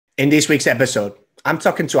In this week's episode, I'm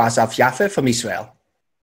talking to Asaf Yaffe from Israel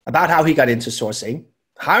about how he got into sourcing,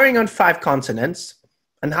 hiring on 5 continents,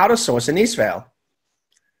 and how to source in Israel.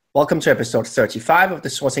 Welcome to episode 35 of the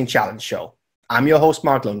Sourcing Challenge Show. I'm your host,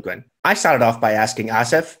 Mark Lundgren. I started off by asking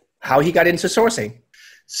Asaf how he got into sourcing.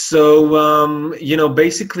 So,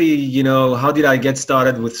 basically, how did I get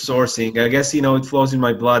started with sourcing? I guess, it flows in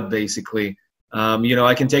my blood, basically.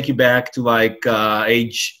 I can take you back to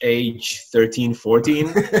age 13, 14,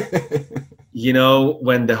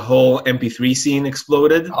 when the whole MP3 scene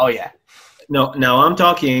exploded. Oh, yeah. No, now I'm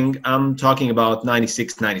talking about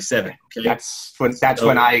 96, 97. Okay? That's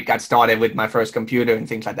when I got started with my first computer and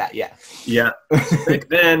things like that. Yeah. Yeah. Back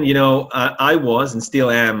then, I was and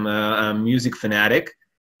still am a music fanatic.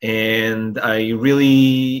 And I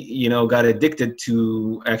really, got addicted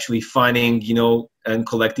to actually finding, and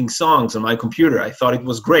collecting songs on my computer. I thought it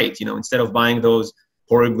was great. Instead of buying those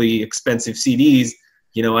horribly expensive CDs,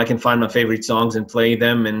 I can find my favorite songs and play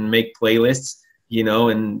them and make playlists,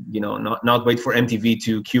 not wait for MTV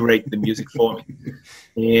to curate the music for me.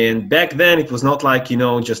 And back then it was not like,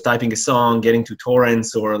 just typing a song, getting to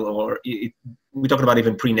torrents we talked about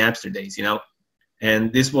even pre-Napster days,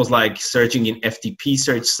 And this was like searching in FTP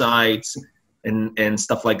search sites and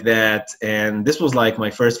stuff like that. And this was like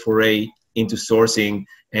my first foray into sourcing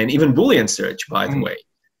and even Boolean search, by the way.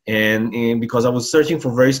 And because I was searching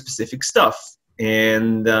for very specific stuff.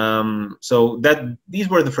 And so these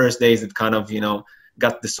were the first days that kind of,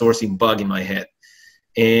 got the sourcing bug in my head.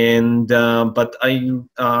 And but I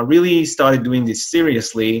really started doing this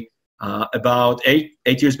seriously about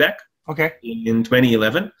eight years back. Okay. In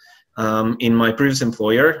 2011. In my previous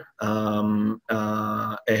employer,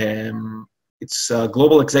 it's a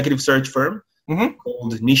global executive search firm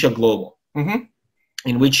called Nisha Global,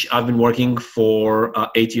 in which I've been working for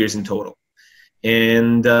 8 years in total.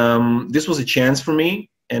 And this was a chance for me.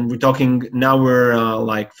 And we're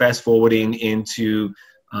fast forwarding into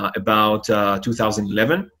about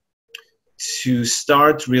 2011 to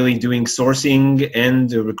start really doing sourcing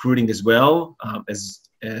and recruiting as well as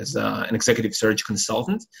an executive search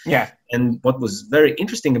consultant. Yeah. And what was very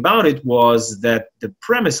interesting about it was that the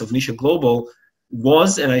premise of Nisha Global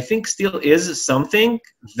was, and I think still is, something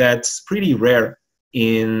that's pretty rare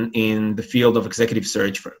in the field of executive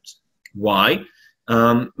search firms. Why?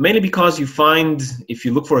 Mainly because you find, if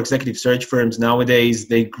you look for executive search firms nowadays,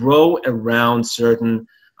 they grow around certain,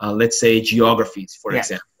 let's say, geographies, for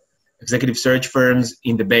example. Executive search firms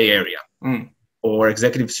in the Bay Area. Or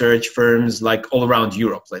executive search firms like all around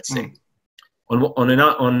Europe, let's say. On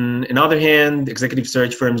another hand, executive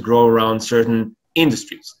search firms grow around certain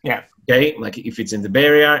industries. Yeah. Okay, like if it's in the Bay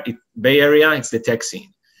Area, it's the tech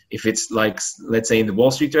scene. If it's like, let's say, in the Wall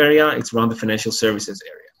Street area, it's around the financial services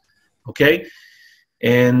area. Okay,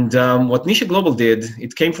 and what Nisha Global did,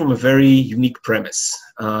 it came from a very unique premise.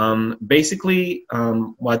 Basically,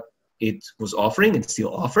 what it was offering and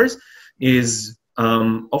still offers is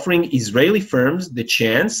offering Israeli firms the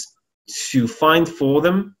chance to find for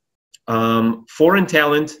them foreign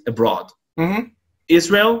talent abroad.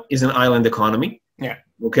 Israel is an island economy. Yeah.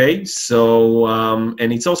 Okay. So,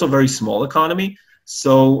 and it's also a very small economy.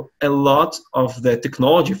 So a lot of the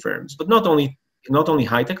technology firms, but not only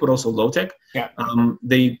high tech, but also low tech. Yeah.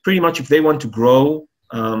 They pretty much, if they want to grow,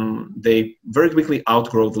 they very quickly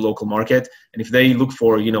outgrow the local market. And if they look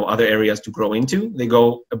for, other areas to grow into, they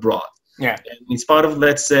go abroad. Yeah. And it's part of,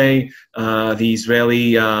 let's say, the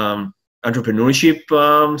Israeli entrepreneurship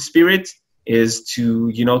spirit is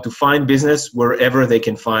to find business wherever they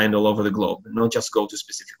can find all over the globe, and not just go to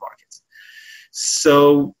specific markets.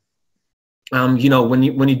 So,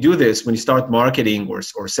 when you do this, when you start marketing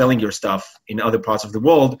or selling your stuff in other parts of the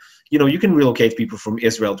world, you can relocate people from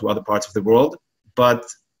Israel to other parts of the world, but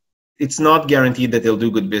it's not guaranteed that they'll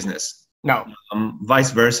do good business. No.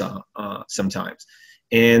 Vice versa, sometimes.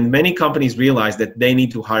 And many companies realize that they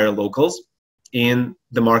need to hire locals in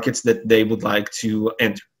the markets that they would like to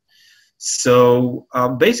enter. So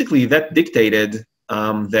basically that dictated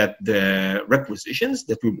that the requisitions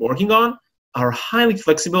that we're working on are highly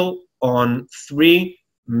flexible on 3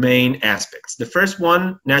 main aspects. The first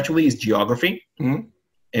one, naturally, is geography.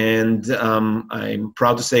 And I'm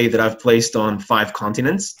proud to say that I've placed on 5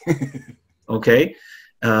 continents. Okay.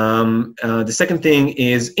 The second thing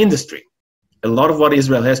is industry. A lot of what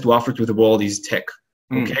Israel has to offer to the world is tech,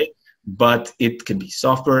 okay? But it can be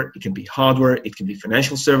software, it can be hardware, it can be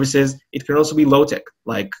financial services, it can also be low tech,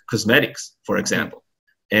 like cosmetics, for example.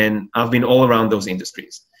 And I've been all around those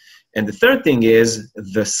industries. And the third thing is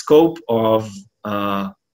the scope of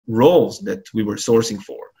roles that we were sourcing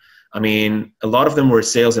for. I mean, a lot of them were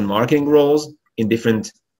sales and marketing roles in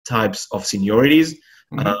different types of seniorities.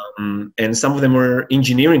 And some of them were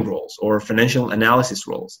engineering roles or financial analysis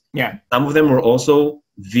roles. Yeah. Some of them were also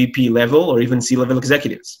VP level or even C-level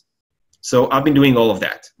executives. So I've been doing all of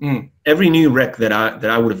that. Every new rec that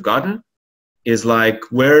I would have gotten is like,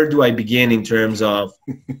 where do I begin in terms of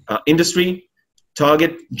industry,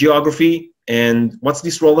 target, geography, and what's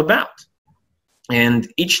this role about?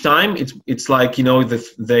 And each time it's like, you know,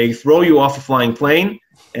 they throw you off a flying plane,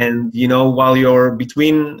 and, you know, while you're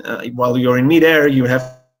in midair, you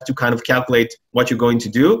have to kind of calculate what you're going to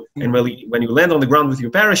do. And when you land on the ground with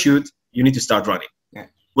your parachute, you need to start running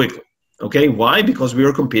quickly. Okay, why? Because we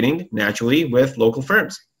are competing naturally with local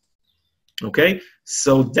firms. Okay,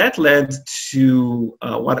 so that led to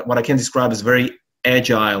what I can describe as very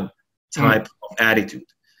agile type of attitude.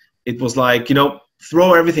 It was like, you know,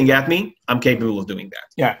 throw everything at me, I'm capable of doing that.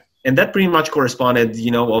 Yeah. And that pretty much corresponded,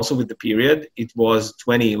 you know, also with the period. It was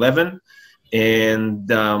 2011, and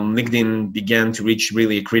LinkedIn began to reach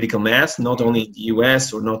really a critical mass, not only in the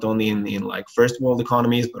US or not only in like first world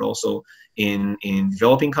economies, but also in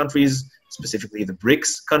developing countries, specifically the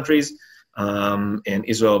BRICS countries. And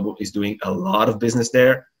Israel is doing a lot of business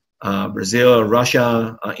there. Brazil,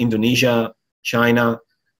 Russia, Indonesia, China,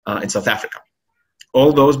 and South Africa.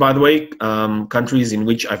 All those, by the way, countries in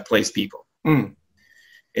which I've placed people.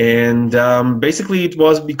 And basically it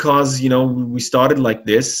was because, you know, we started like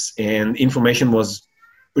this, and information was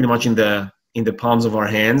pretty much in the palms of our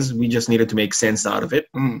hands. We just needed to make sense out of it.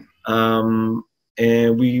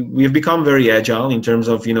 And we have become very agile in terms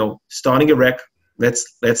of, you know, starting a rec,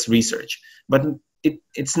 let's research. But it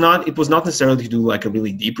was not necessarily to do like a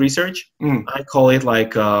really deep research. I call it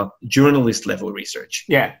like journalist level research.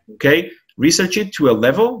 Yeah. Okay. Research it to a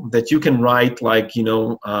level that you can write like, you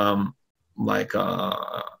know, like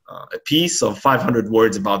a piece of 500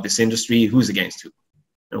 words about this industry, who's against who.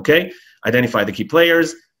 Okay. Identify the key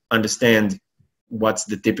players, understand what's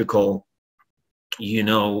the typical, you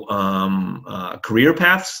know, career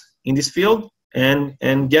paths in this field, and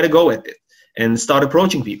get a go at it, and start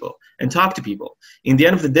approaching people and talk to people. In the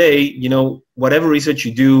end of the day, you know, whatever research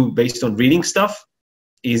you do based on reading stuff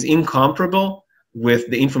is incomparable with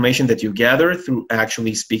the information that you gather through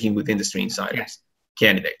actually speaking with industry insiders,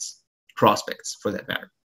 candidates, prospects for that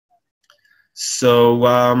matter.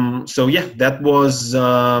 So yeah, that was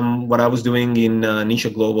what I was doing in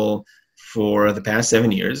Nisha Global for the past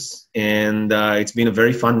 7 years. And it's been a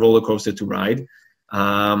very fun roller coaster to ride.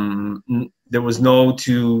 There was no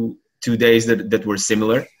two days that were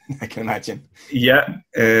similar. I can imagine. Yeah,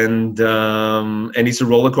 and it's a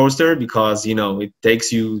roller coaster because, you know, it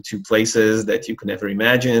takes you to places that you can never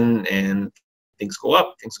imagine, and things go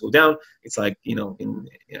up, things go down. It's like, you know,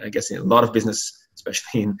 I guess in a lot of business,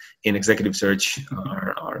 especially in executive search,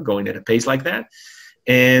 are going at a pace like that.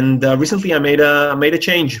 And recently, I made a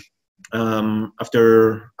change.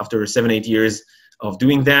 After 7-8 years of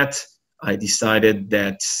doing that, I decided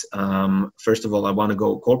that first of all, I want to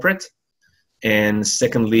go corporate. And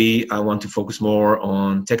secondly, I want to focus more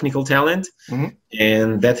on technical talent.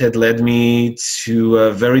 And that had led me to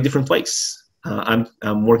a very different place. I'm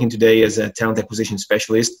working today as a talent acquisition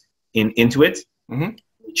specialist in Intuit,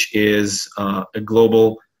 which is a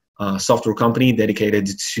global software company dedicated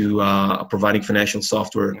to providing financial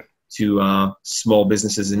software to small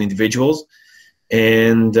businesses and individuals,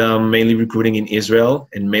 and mainly recruiting in Israel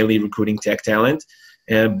and mainly recruiting tech talent.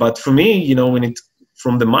 But for me, you know,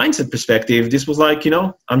 from the mindset perspective, this was like, you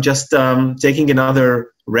know, I'm just taking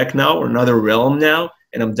another rec now, or another realm now,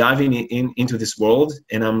 and I'm diving into this world,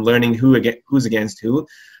 and I'm learning who's against who.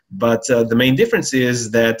 But the main difference is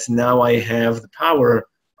that now I have the power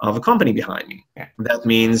of a company behind me. That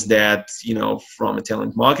means that, you know, from a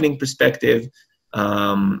talent marketing perspective,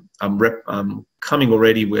 I'm coming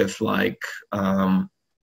already with like a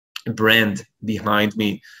brand behind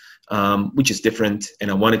me, which is different,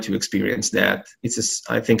 and I wanted to experience that.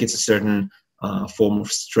 I think it's a certain form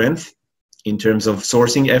of strength in terms of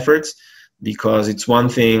sourcing efforts, because it's one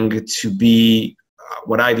thing to be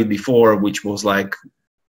what I did before, which was like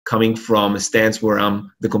coming from a stance where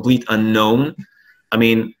I'm the complete unknown. I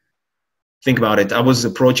mean, think about it. I was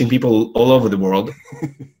approaching people all over the world.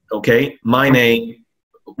 Okay, my name,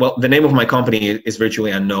 well, the name of my company is virtually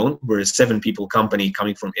unknown. We're a 7-people company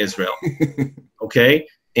coming from Israel. Okay,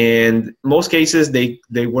 and most cases they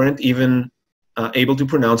weren't even able to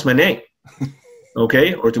pronounce my name.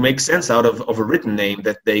 Okay, or to make sense out of a written name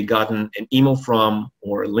that they gotten an email from,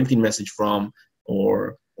 or a LinkedIn message from,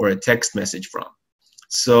 or a text message from.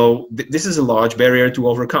 So this is a large barrier to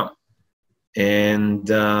overcome. And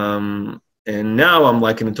now I'm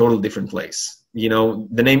like in a totally different place. You know,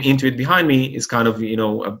 the name Intuit behind me is kind of, you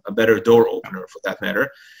know, a better door opener for that matter.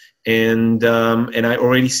 and I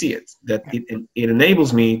already see it, that it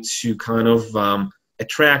enables me to kind of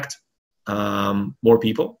attract more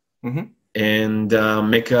people, and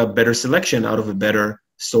make a better selection out of a better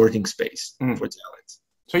sorting space for talent.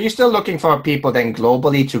 So you're still looking for people then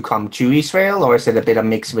globally to come to Israel, or is it a bit of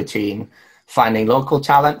mix between finding local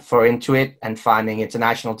talent for Intuit and finding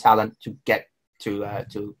international talent to get to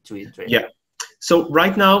Intuit? Yeah. So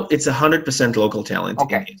right now it's 100% local talent in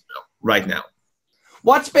Israel right now.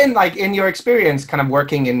 What's been like in your experience, kind of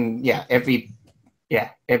working in every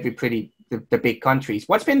pretty the big countries?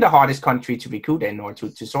 What's been the hardest country to recruit in or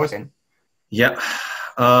to source in? Yeah,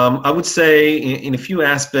 I would say in a few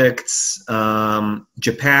aspects,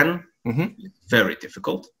 Japan, very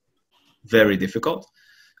difficult, very difficult.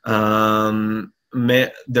 There's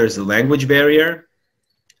a language barrier.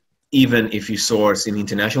 Even if you source in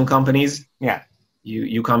international companies,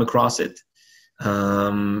 you come across it.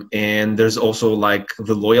 And there's also like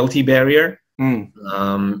the loyalty barrier.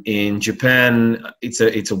 In Japan,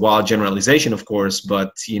 it's a wild generalization, of course,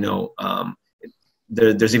 but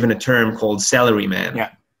there's even a term called salary man.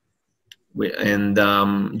 And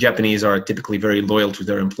Japanese are typically very loyal to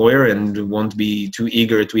their employer and won't be too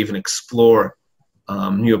eager to even explore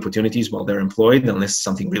new opportunities while they're employed unless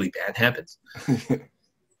something really bad happens.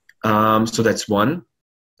 So that's one.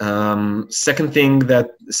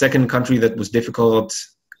 Second country that was difficult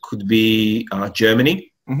could be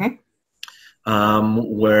Germany,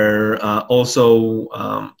 where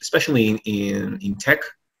also, especially in tech,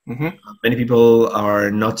 many people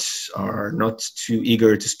are not too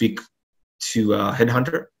eager to speak to a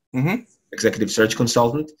headhunter, executive search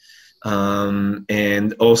consultant,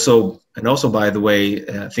 and also by the way,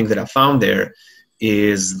 thing that I found there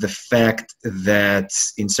is the fact that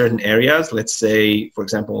in certain areas, let's say, for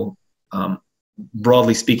example,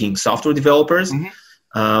 broadly speaking, software developers,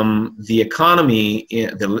 the economy,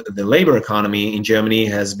 the labor economy in Germany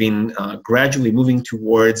has been gradually moving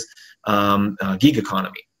towards gig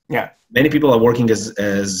economy. Many people are working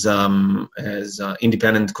as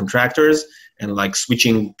independent contractors and like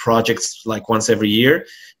switching projects like once every year.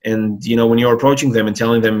 And, when you're approaching them and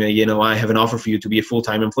telling them, I have an offer for you to be a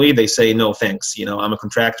full-time employee, they say, no, thanks. I'm a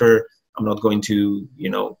contractor. I'm not going to,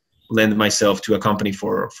 lend myself to a company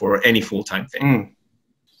for any full-time thing.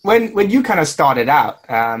 When you kind of started out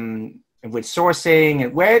with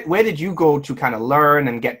sourcing, where did you go to kind of learn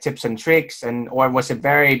and get tips and tricks, or was it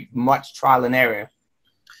very much trial and error?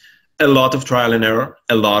 A lot of trial and error,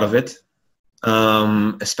 a lot of it,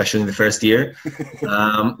 especially in the first year.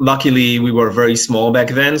 Luckily, we were very small back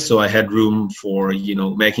then, so I had room for,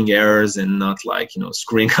 making errors and not like,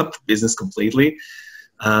 screwing up the business completely.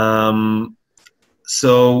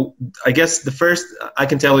 So I guess I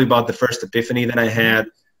can tell you about the first epiphany that I had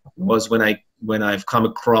was when I've come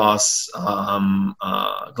across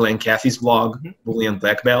Glenn Caffey's blog, Boolean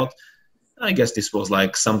Black Belt. I guess this was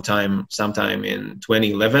like sometime in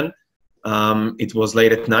 2011. It was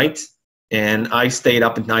late at night, and I stayed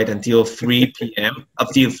up at night until 3 a.m.,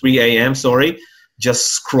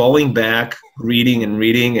 just scrolling back,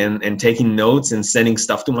 reading and taking notes and sending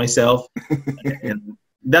stuff to myself. And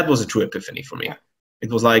that was a true epiphany for me.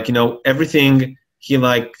 It was like, everything, he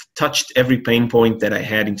like touched every pain point that I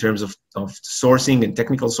had in terms of sourcing and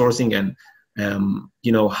technical sourcing, and,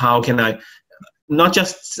 how can I, not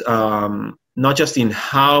just in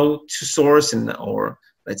how to source or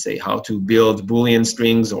let's say how to build Boolean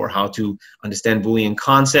strings or how to understand Boolean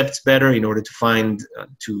concepts better in order to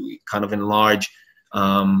to kind of enlarge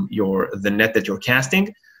the net that you're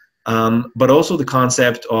casting, but also the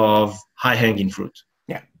concept of high-hanging fruit.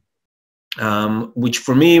 Which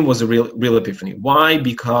for me was a real epiphany. Why?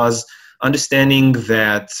 Because understanding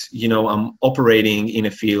that, I'm operating in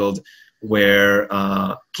a field where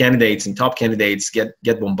candidates and top candidates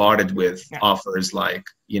get bombarded with offers like,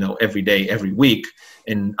 every day, every week,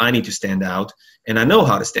 and I need to stand out, and I know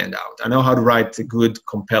how to stand out. I know how to write a good,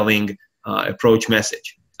 compelling approach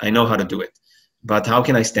message. I know how to do it, but how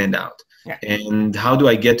can I stand out? And how do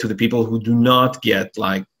I get to the people who do not get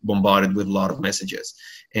like bombarded with a lot of messages?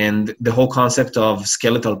 And the whole concept of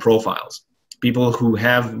skeletal profiles, people who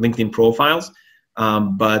have LinkedIn profiles,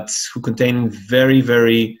 but who contain very,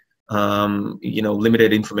 very,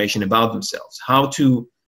 limited information about themselves. How to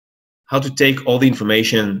take all the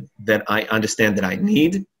information that I understand that I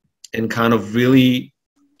need and kind of really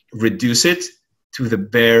reduce it to the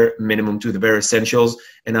bare minimum, to the bare essentials,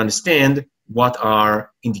 and understand what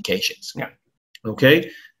are indications. Okay,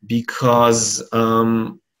 because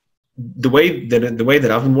the way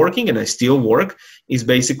that I've been working, and I still work, is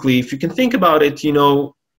basically, if you can think about it,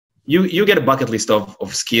 you get a bucket list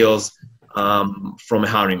of skills from a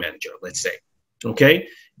hiring manager, let's say, okay?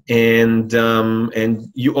 and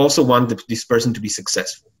you also want this person to be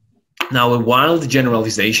successful. Now, a wild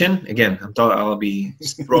generalization, again, I'll be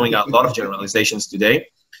throwing out a lot of generalizations today,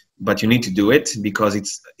 but you need to do it because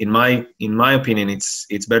it's, in my opinion,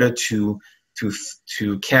 it's better to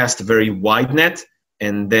cast a very wide net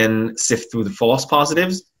and then sift through the false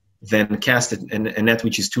positives than cast a net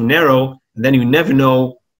which is too narrow, and then you never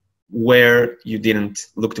know where you didn't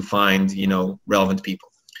look to find, relevant people.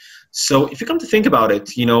 So if you come to think about it,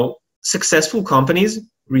 successful companies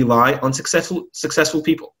rely on successful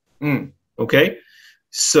people. Okay?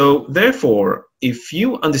 So therefore, if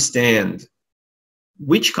you understand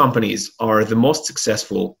which companies are the most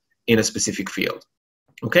successful in a specific field,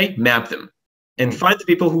 okay, map them and find the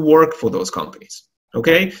people who work for those companies.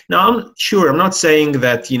 Okay? Now, I'm not saying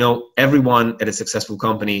that, everyone at a successful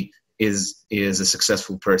company is a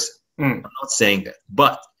successful person. I'm not saying that.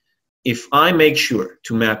 But if I make sure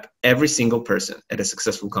to map every single person at a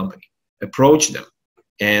successful company, approach them,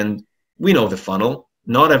 and we know the funnel,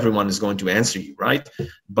 not everyone is going to answer you, right?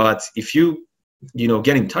 But if you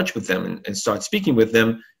get in touch with them and start speaking with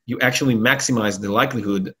them, you actually maximize the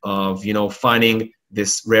likelihood of, finding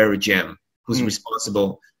this rare gem who's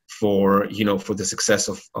responsible for, for the success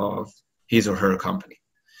of his or her company.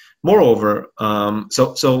 Moreover,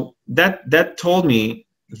 so that told me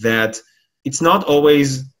that it's not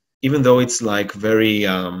always, even though it's like very,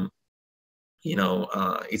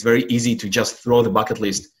 it's very easy to just throw the bucket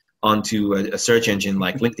list onto a search engine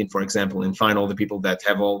like LinkedIn, for example, and find all the people that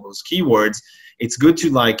have all those keywords. It's good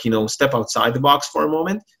to step outside the box for a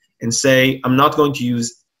moment and say, I'm not going to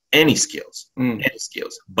use any skills,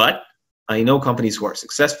 but I know companies who are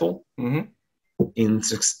successful.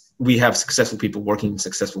 We have successful people working in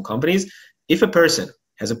successful companies. If a person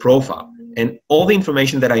has a profile and all the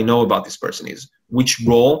information that I know about this person is which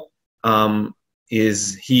role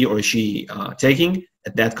is he or she taking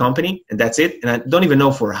at that company, and that's it, and I don't even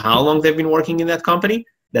know for how long they've been working in that company,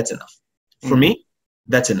 that's enough. For me,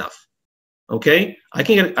 that's enough. Okay? I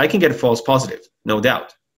can get a false positive, no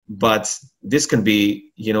doubt. But this can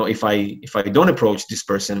be, if I don't approach this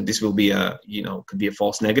person, this will be could be a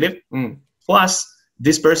false negative. Plus,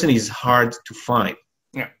 this person is hard to find.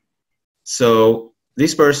 Yeah. So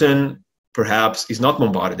this person perhaps is not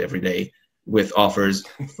bombarded every day with offers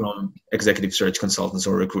from executive search consultants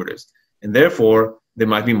or recruiters. And therefore, they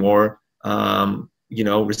might be more,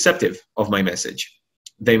 receptive of my message.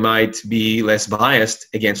 They might be less biased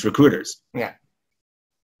against recruiters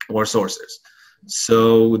or sources.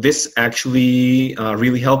 So this actually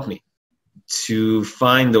really helped me to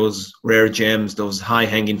find those rare gems, those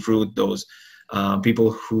high-hanging fruit, those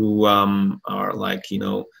people who are like,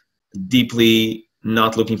 deeply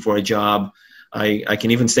not looking for a job. I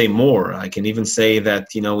can even say more. I can even say that,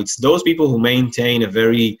 it's those people who maintain a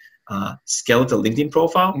very skeletal LinkedIn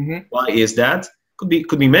profile. Why is that?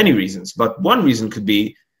 Could be many reasons, but one reason could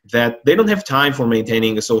be that they don't have time for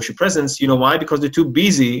maintaining a social presence. You know why? Because they're too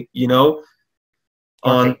busy,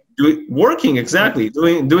 on working, exactly,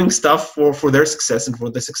 doing stuff for their success and for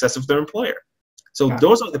the success of their employer. So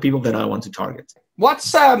those are the people that I want to target. What's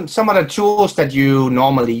some of the tools that you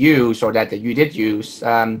normally use or that you did use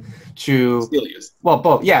to Still use? Well,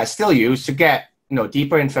 both, still use to get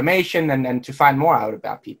deeper information and to find more out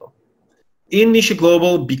about people. In Niche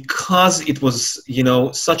Global, because it was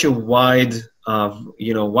such a wide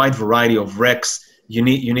variety of recs, you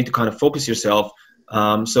need to kind of focus yourself.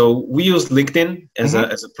 So we use LinkedIn as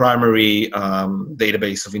a primary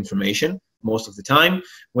database of information most of the time.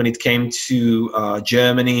 When it came to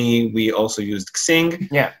Germany, we also used Xing.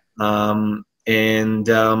 And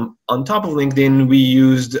on top of LinkedIn, we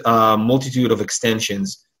used a multitude of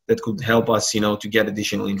extensions that could help us, to get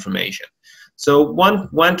additional information. So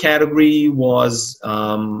one category was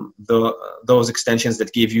those extensions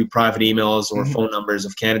that give you private emails or phone numbers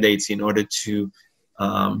of candidates in order to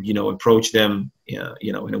approach them,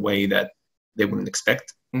 in a way that they wouldn't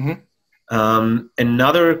expect.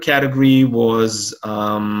 Another category was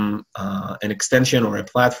an extension or a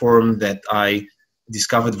platform that I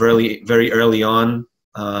discovered very, very early on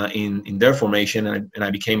in their formation, and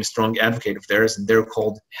I became a strong advocate of theirs. And they're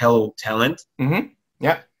called Hello Talent.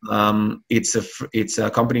 It's a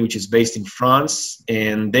company which is based in France,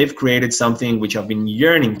 and they've created something which I've been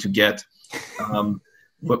yearning to get.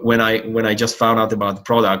 When I just found out about the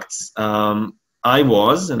products, and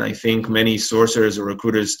I think many sourcers or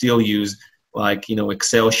recruiters still use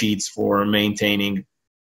Excel sheets for maintaining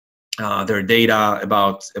their data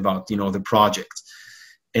about the project,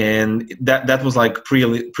 and that was like pre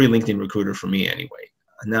LinkedIn Recruiter for me anyway.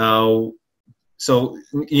 Now, so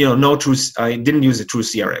I didn't use a true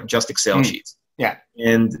CRM, just Excel sheets.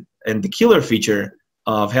 And the killer feature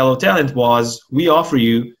of Hello Talent was we offer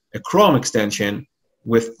you a Chrome extension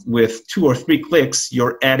with 2 or 3 clicks.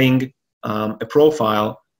 You're adding a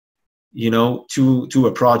profile, to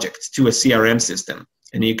a project, to a CRM system,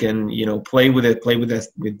 and you can, play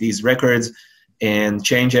with these records and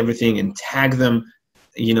change everything and tag them.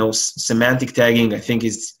 Semantic tagging, I think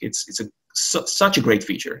it's such a great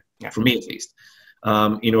feature, for me at least,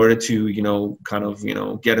 in order to,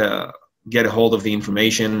 get a hold of the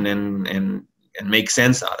information and make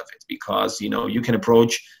sense out of it, because, you can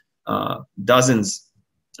approach dozens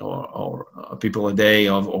or people a day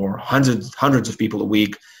or hundreds of people a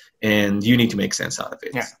week, and you need to make sense out of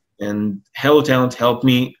it. And Hello Talent helped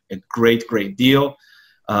me a great deal.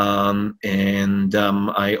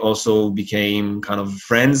 I also became kind of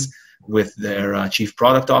friends with their chief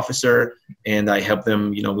product officer, and I helped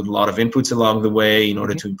them, with a lot of inputs along the way in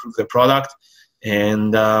order to improve their product.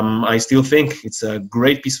 And I still think it's a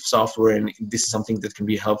great piece of software, and this is something that can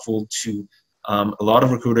be helpful to a lot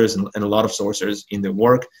of recruiters and a lot of sourcers in their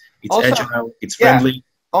work. It's also agile, it's friendly.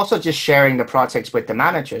 Also, just sharing the projects with the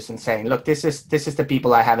managers and saying, look, this is the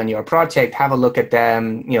people I have in your project. Have a look at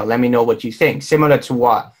them. Let me know what you think. Similar to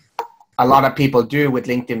what a lot of people do with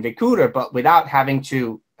LinkedIn Recruiter, but without having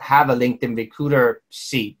to have a LinkedIn Recruiter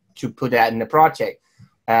seat to put that in the project.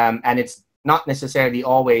 And it's not necessarily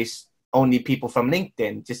always only people from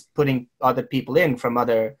LinkedIn, just putting other people in from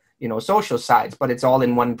other, social sites, but it's all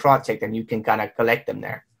in one project and you can kind of collect them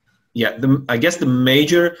there. Yeah, I guess the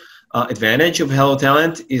major advantage of Hello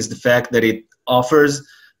Talent is the fact that it offers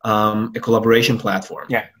a collaboration platform.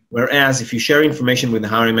 Yeah. Whereas if you share information with the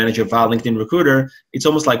hiring manager via LinkedIn Recruiter, it's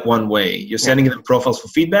almost like one way. You're sending them profiles for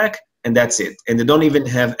feedback, and that's it. And they don't even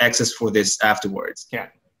have access for this afterwards. Yeah.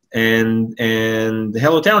 And the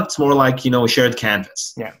Hello Talent, it's more like, a shared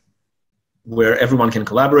canvas. Yeah. Where everyone can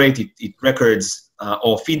collaborate. It records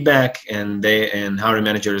all feedback, and hiring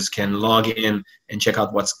managers can log in and check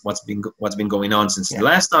out what's been going on since the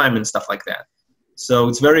last time and stuff like that. So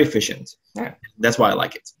it's very efficient. Yeah, that's why I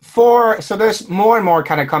like it. So there's more and more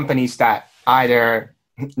kind of companies that either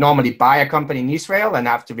normally buy a company in Israel and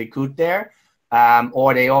have to recruit there,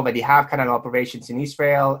 or they already have kind of operations in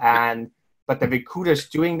Israel, but the recruiters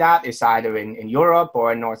doing that is either in Europe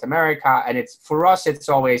or in North America, and for us it's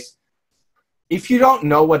always, if you don't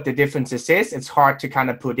know what the differences is, it's hard to kind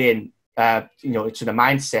of put in, to the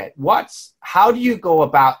mindset. How do you go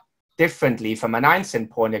about differently from an Einstein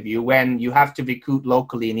point of view when you have to recruit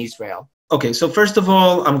locally in Israel? Okay, so first of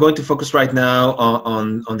all, I'm going to focus right now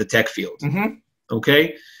on the tech field. Mm-hmm.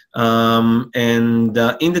 Okay, in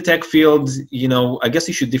the tech field, I guess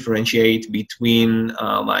you should differentiate between,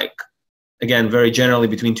 again, very generally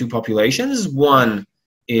between 2 populations. One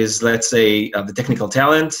is, let's say, the technical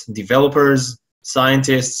talent, developers,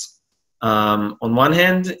 scientists, on one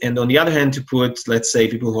hand, and on the other hand, to put, let's say,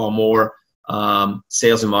 people who are more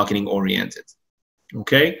sales and marketing oriented.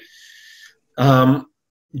 Okay.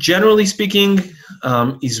 Generally speaking,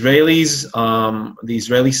 Israelis, the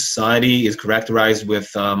Israeli society is characterized with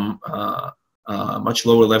a much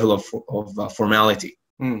lower level of formality.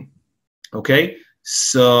 Mm. Okay.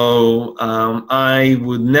 So I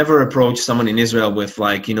would never approach someone in Israel with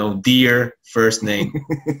dear first name,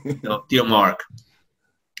 dear Mark.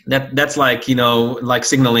 That's like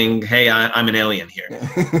signaling, hey, I'm an alien here,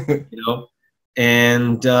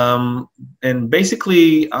 and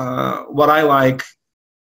basically what I like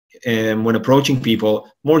when approaching people,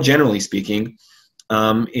 more generally speaking,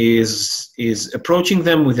 is approaching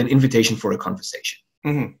them with an invitation for a conversation.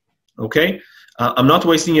 Mm-hmm. Okay, I'm not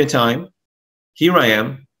wasting your time. Here I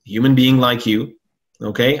am, human being like you.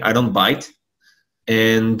 Okay, I don't bite,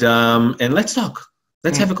 and let's talk.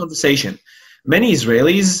 Let's have a conversation. Many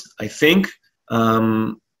Israelis, I think,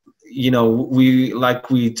 we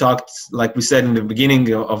said in the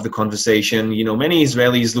beginning of the conversation, many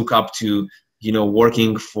Israelis look up to,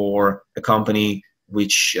 working for a company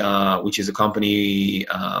which is a company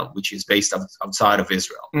which is based outside of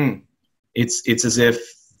Israel. Mm. It's as if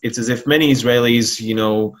many Israelis,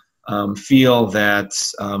 feel that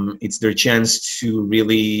it's their chance to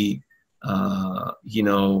really,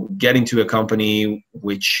 get into a company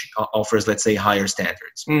which offers, let's say, higher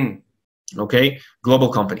standards. Mm. Okay, global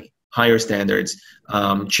company, higher standards,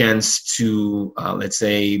 chance to, let's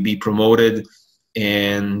say, be promoted,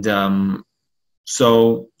 and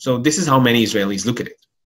so this is how many Israelis look at it.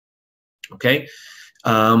 Okay,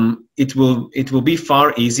 it will be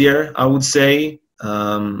far easier, I would say,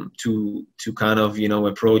 to kind of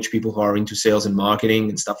approach people who are into sales and marketing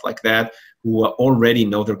and stuff like that, who already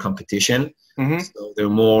know their competition. Mm-hmm. So they're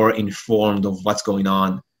more informed of what's going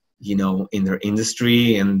on in their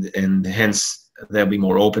industry, and hence they'll be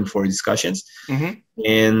more open for discussions. Mm-hmm.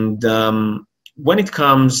 And when it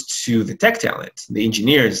comes to the tech talent, the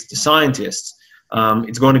engineers, the scientists,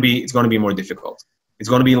 it's going to be more difficult. It's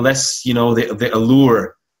going to be less, the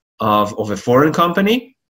allure of a foreign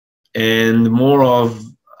company, and more of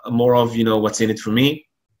what's in it for me,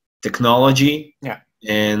 technology. Yeah.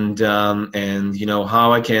 And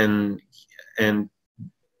how I can, and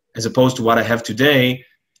as opposed to what I have today,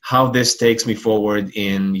 how this takes me forward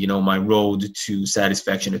in my road to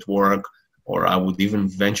satisfaction at work, or I would even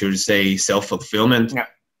venture to say self-fulfillment. Yeah.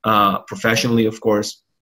 Professionally, of course.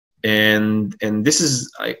 And this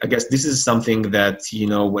is, I guess this is something that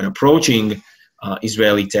when approaching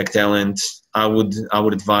Israeli tech talent, I would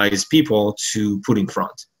advise people to put in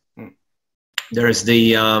front. There's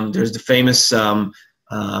the famous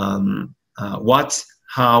what,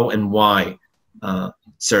 how, and why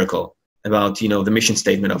circle about the mission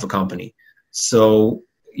statement of a company. So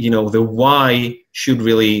the why should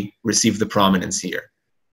really receive the prominence here,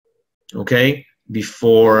 okay,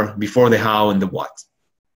 before the how and the what,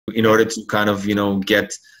 in order to kind of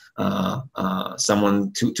get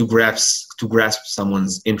someone to grasp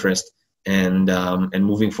someone's interest, and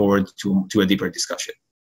moving forward to a deeper discussion.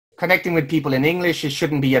 Connecting with people in English, it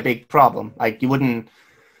shouldn't be a big problem. Like, you wouldn't,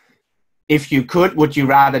 if you could, would you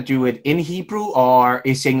rather do it in Hebrew, or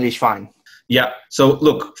is English fine? Yeah. So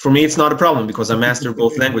look, for me, it's not a problem because I master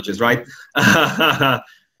both languages, right?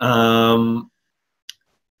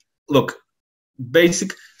 Look,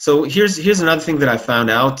 basic. So here's another thing that I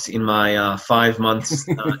found out in my 5 months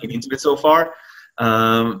in Intuit so far.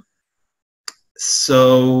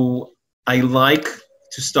 So I like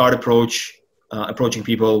to start approaching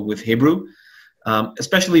people with Hebrew,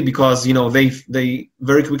 especially because they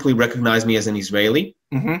very quickly recognize me as an Israeli.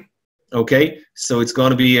 Mm-hmm. Okay, so it's going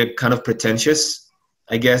to be a kind of pretentious,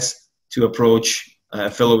 I guess, to approach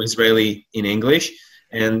a fellow Israeli in English.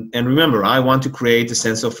 And remember, I want to create a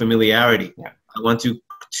sense of familiarity. Yeah. I want to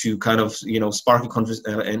kind of spark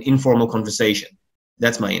an informal conversation.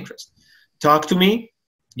 That's my interest. Talk to me,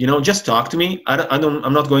 just talk to me.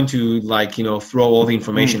 I'm not going to throw all the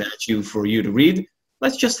information at you for you to read.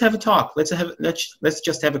 Let's just have a talk. Let's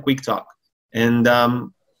just have a quick talk. And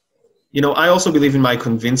I also believe in my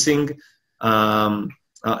convincing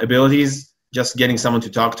abilities. Just getting someone to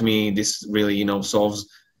talk to me, this really solves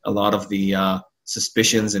a lot of the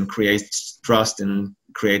suspicions and creates trust and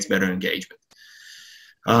creates better engagement.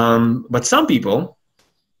 But some people,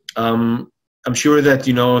 I'm sure that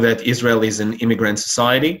that Israel is an immigrant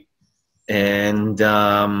society, and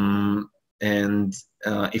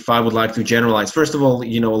if I would like to generalize, first of all,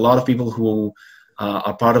 a lot of people who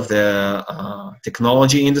are part of the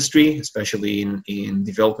technology industry, especially in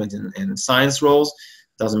development and science roles,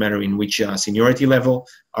 doesn't matter in which seniority level,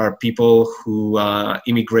 are people who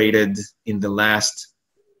immigrated in the last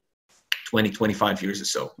 20-25 years or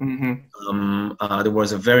so. Mm-hmm. There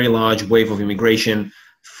was a very large wave of immigration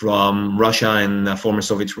from Russia and former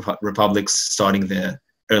Soviet republics starting the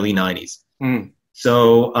early 90s.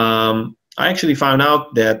 So I actually found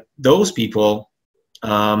out that those people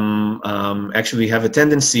actually have a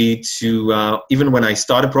tendency to, even when I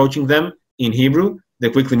start approaching them in Hebrew, they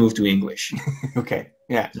quickly move to English. Okay.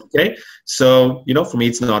 Yeah. Okay. So, for me,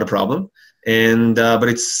 it's not a problem. And, but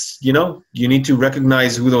it's, you need to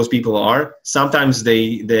recognize who those people are. Sometimes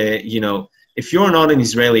they if you're not an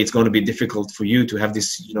Israeli, it's going to be difficult for you to have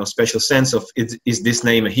this, special sense of, is this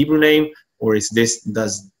name a Hebrew name, or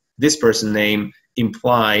does this person name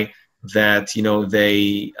imply that,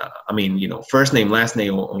 they, first name, last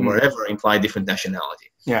name, or whatever imply different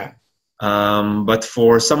nationality. Yeah. But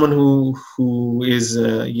for someone who is,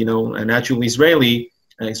 a natural Israeli,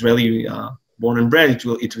 born and bred,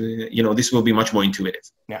 this will be much more intuitive.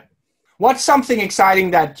 Yeah. What's something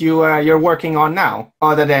exciting that you're working on now,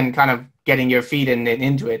 other than kind of getting your feet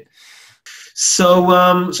into it?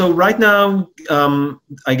 So right now,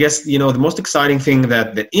 I guess, the most exciting thing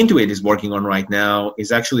that Intuit is working on right now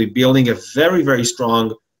is actually building a very, very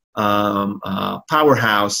strong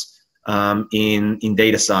powerhouse in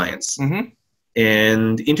data science. Mm-hmm.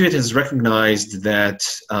 And Intuit has recognized that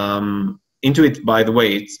Intuit, by the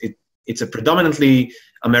way, it's a predominantly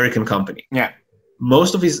American company. Yeah.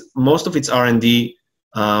 Most of its R&D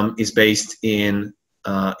is based in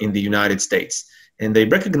the United States. And they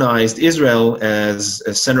recognized Israel as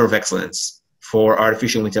a center of excellence for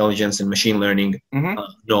artificial intelligence and machine learning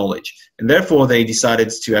knowledge. And therefore, they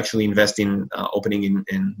decided to actually invest in opening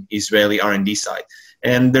an Israeli R&D site.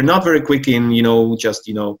 And they're not very quick in, just,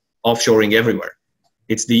 offshoring everywhere.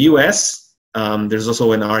 It's the US. There's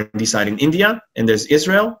also an R&D site in India, and there's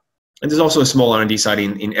Israel. And there's also a small R&D site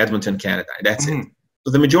in Edmonton, Canada. That's it.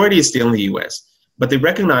 So the majority is still in the US. but they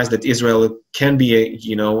recognize that Israel can be a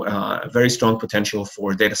very strong potential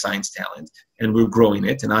for data science talent, and we're growing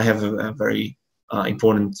it. And I have a very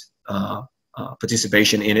important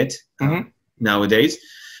participation in it nowadays.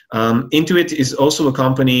 Intuit is also a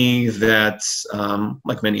company that,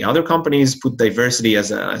 like many other companies, put diversity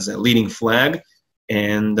as a leading flag.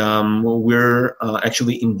 And we're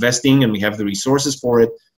actually investing, and we have the resources for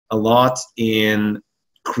it, a lot in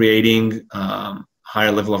creating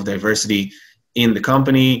higher level of diversity in the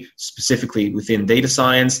company, specifically within data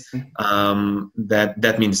science.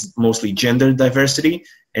 That means mostly gender diversity.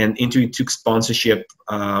 And Intuit took sponsorship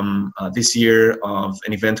this year of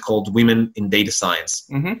an event called Women in Data Science,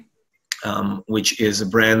 which is a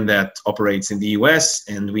brand that operates in the US,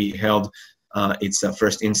 and we held its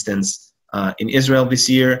first instance in Israel this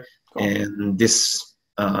year. Cool.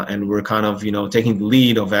 And we're kind of taking the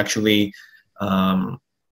lead of actually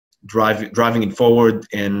driving it forward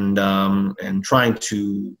and trying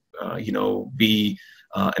to be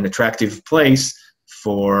an attractive place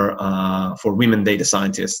for women data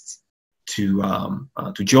scientists to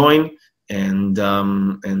join and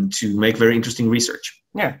to make very interesting research.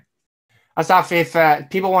 Yeah. Asaf, if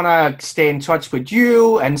people want to stay in touch with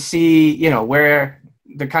you and see where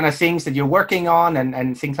the kind of things that you're working on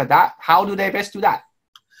and things like that, how do they best do that?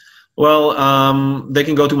 Well, they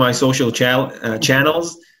can go to my social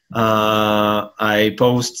channels. I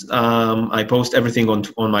post everything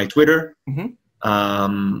on my Twitter,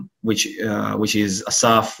 which is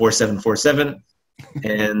Asaf4747,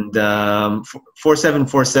 and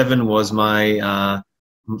 4747 was my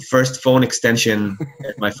first phone extension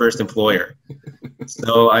at my first employer.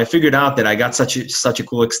 So I figured out that I got such a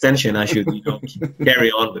cool extension, I should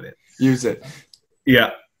carry on with it. Use it.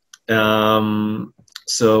 Yeah.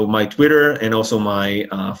 So my Twitter and also my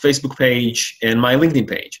Facebook page and my LinkedIn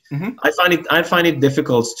page. I find it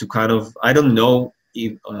difficult to I don't know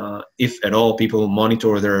if at all people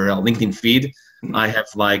monitor their LinkedIn feed. I have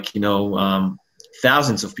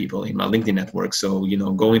thousands of people in my LinkedIn network, so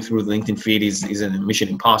going through the LinkedIn feed is a mission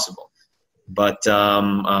impossible. But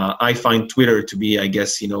I find Twitter to be, I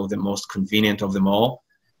guess, the most convenient of them all.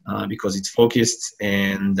 Because it's focused,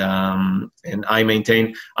 and I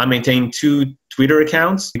maintain 2 Twitter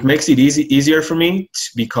accounts. It makes it easier for me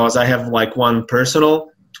because I have one personal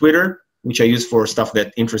Twitter, which I use for stuff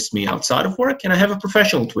that interests me outside of work, and I have a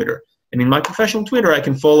professional Twitter. And in my professional Twitter, I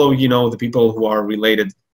can follow the people who are related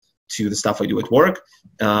to the stuff I do at work,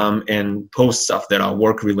 and post stuff that are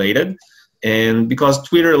work related. And because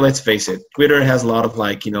Twitter, let's face it, Twitter has a lot of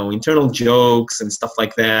internal jokes and stuff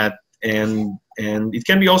like that. And it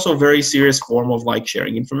can be also a very serious form of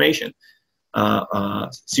sharing information,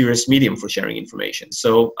 serious medium for sharing information.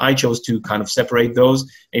 So I chose to kind of separate those,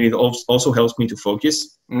 and it also helps me to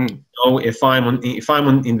focus. So if I'm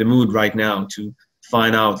in the mood right now to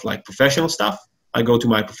find out professional stuff, I go to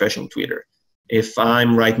my professional Twitter. If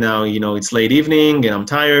I'm right now, it's late evening and I'm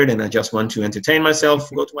tired and I just want to entertain myself,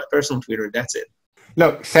 go to my personal Twitter. That's it.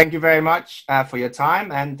 Look, thank you very much for your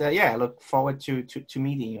time, and I look forward to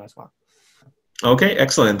meeting you as well. Okay,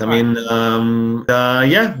 excellent. I mean,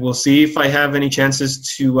 we'll see if I have any chances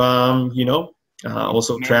to,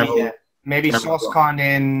 also travel. Maybe SourceCon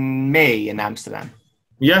in May in Amsterdam.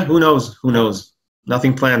 Yeah, who knows? Who knows?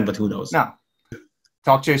 Nothing planned, but who knows? No.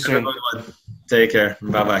 Talk to you soon. Take care.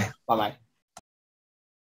 Bye-bye. Bye-bye.